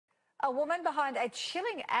A woman behind a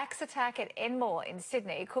chilling axe attack at Enmore in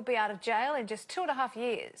Sydney could be out of jail in just 2.5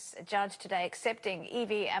 years. A judge today accepting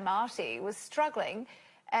Evie Amati was struggling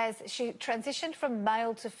as she transitioned from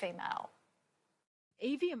male to female.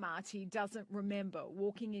 Evie Amati doesn't remember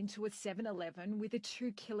walking into a 7-Eleven with a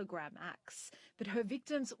 2-kilogram axe, but her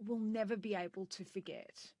victims will never be able to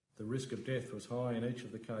forget. The risk of death was high in each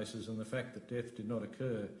of the cases, and the fact that death did not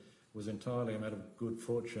occur was entirely a matter of good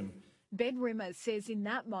fortune. Ben Rimmer says in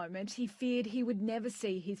that moment he feared he would never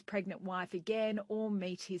see his pregnant wife again or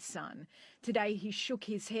meet his son. Today he shook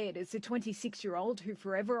his head as the 26-year-old, who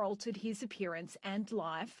forever altered his appearance and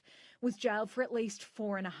life, was jailed for at least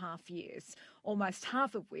 4.5 years, almost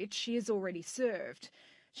half of which she has already served.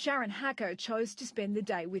 Sharon Hacker chose to spend the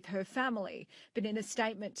day with her family, but in a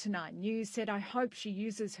statement to 9 News said, "I hope she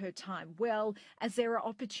uses her time well, as there are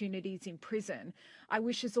opportunities in prison. I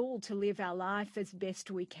wish us all to live our life as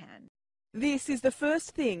best we can." This is the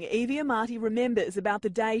first thing Evie Amati remembers about the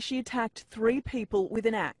day she attacked 3 people with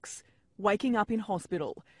an axe, waking up in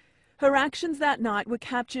hospital. Her actions that night were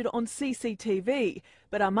captured on CCTV,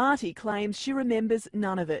 but Amati claims she remembers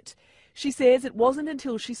none of it. She says it wasn't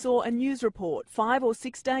until she saw a news report 5 or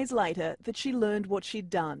 6 days later that she learned what she'd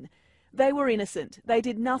done. They were innocent, they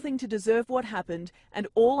did nothing to deserve what happened, and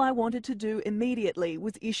all I wanted to do immediately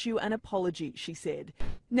was issue an apology, she said.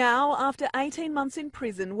 Now, after 18 months in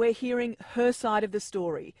prison, we're hearing her side of the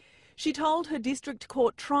story. She told her district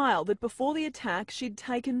court trial that before the attack she'd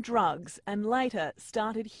taken drugs and later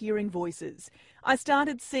started hearing voices. "I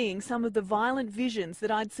started seeing some of the violent visions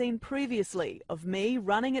that I'd seen previously of me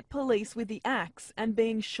running at police with the axe and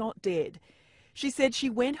being shot dead." She said she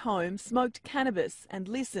went home, smoked cannabis and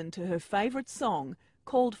listened to her favourite song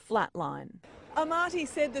called Flatline. Amati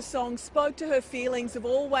said the song spoke to her feelings of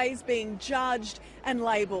always being judged and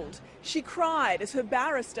labelled. She cried as her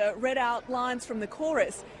barrister read out lines from the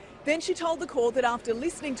chorus. Then she told the court that after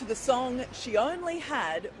listening to the song, she only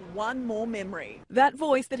had one more memory. That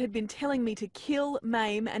voice that had been telling me to kill,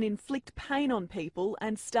 maim and inflict pain on people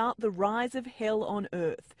and start the rise of hell on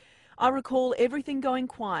earth. I recall everything going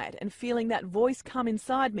quiet and feeling that voice come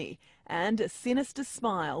inside me and a sinister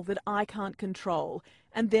smile that I can't control,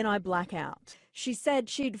 and then I black out. She said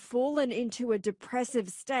she'd fallen into a depressive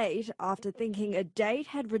state after thinking a date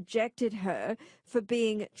had rejected her for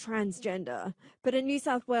being transgender. But a New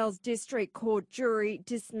South Wales District Court jury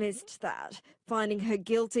dismissed that, finding her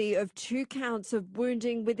guilty of 2 counts of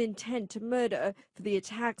wounding with intent to murder for the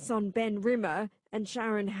attacks on Ben Rimmer and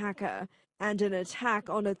Sharon Hacker, and an attack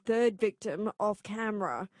on a 3rd victim off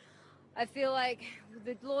camera. I feel like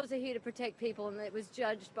the laws are here to protect people, and it was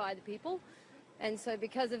judged by the people. And so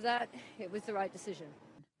because of that, it was the right decision.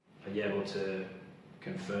 Are you able to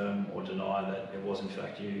confirm or deny that it was in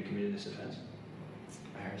fact you who committed this offence?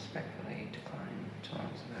 I respectfully decline to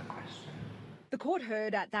answer that question. The court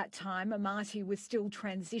heard at that time Amati was still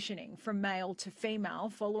transitioning from male to female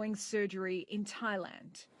following surgery in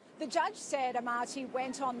Thailand. The judge said Amati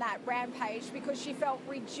went on that rampage because she felt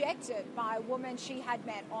rejected by a woman she had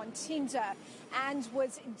met on Tinder and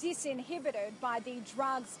was disinhibited by the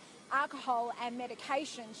drugs, alcohol and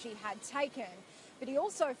medication she had taken. But he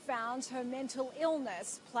also found her mental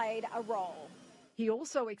illness played a role. He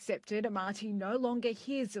also accepted Amati no longer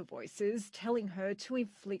hears the voices telling her to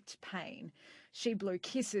inflict pain. She blew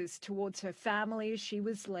kisses towards her family as she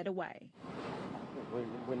was led away.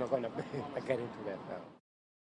 We're not going to get into that now.